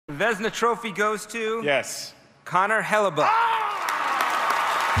Vezina trophy goes to? Yes. Connor Hellebuyck.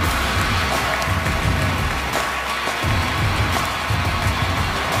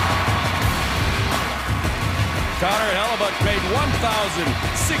 Connor Hellebuyck made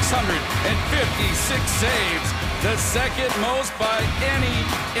 1,656 saves, the second most by any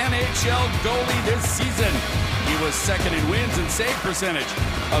NHL goalie this season. He was second in wins and save percentage.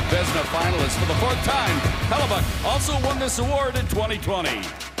 A Vezina finalist for the fourth time, Hellebuyck also won this award in 2020.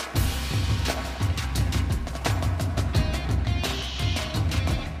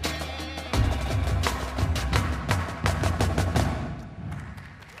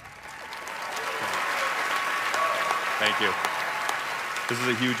 Thank you. This is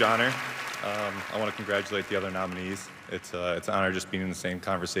a huge honor. I want to congratulate the other nominees. It's an honor just being in the same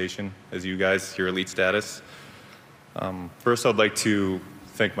conversation as you guys, your elite status. First, I'd like to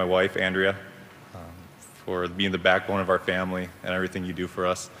thank my wife, Andrea, for being the backbone of our family and everything you do for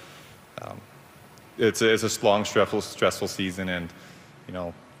us. It's a long, stressful season, and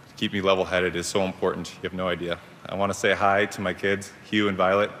keep me level-headed is so important. You have no idea. I want to say hi to my kids, Hugh and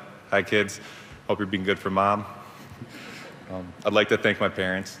Violet. Hi, kids. Hope you're being good for Mom. I'd like to thank my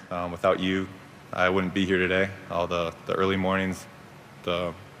parents. Without you, I wouldn't be here today. All the early mornings,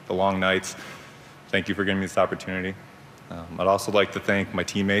 the long nights. Thank you for giving me this opportunity. I'd also like to thank my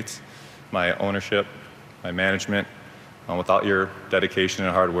teammates, my ownership, my management. Without your dedication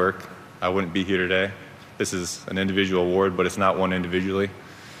and hard work, I wouldn't be here today. This is an individual award, but it's not won individually.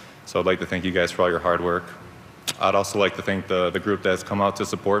 So I'd like to thank you guys for all your hard work. I'd also like to thank the group that has come out to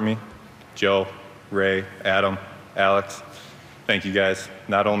support me. Joe, Ray, Adam, Alex. Thank you guys,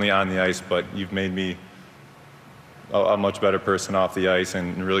 not only on the ice, but you've made me a much better person off the ice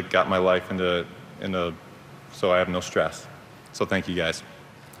and really got my life so I have no stress. So thank you guys.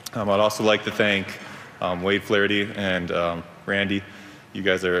 I'd also like to thank Wade Flaherty and Randy. You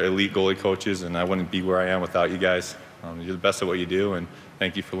guys are elite goalie coaches, and I wouldn't be where I am without you guys. You're the best at what you do, and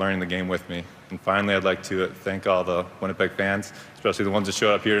thank you for learning the game with me. And finally, I'd like to thank all the Winnipeg fans, especially the ones that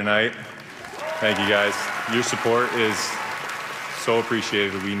showed up here tonight. Thank you guys. Your support is so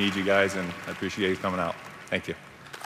appreciated. We need you guys, and I appreciate you coming out. Thank you.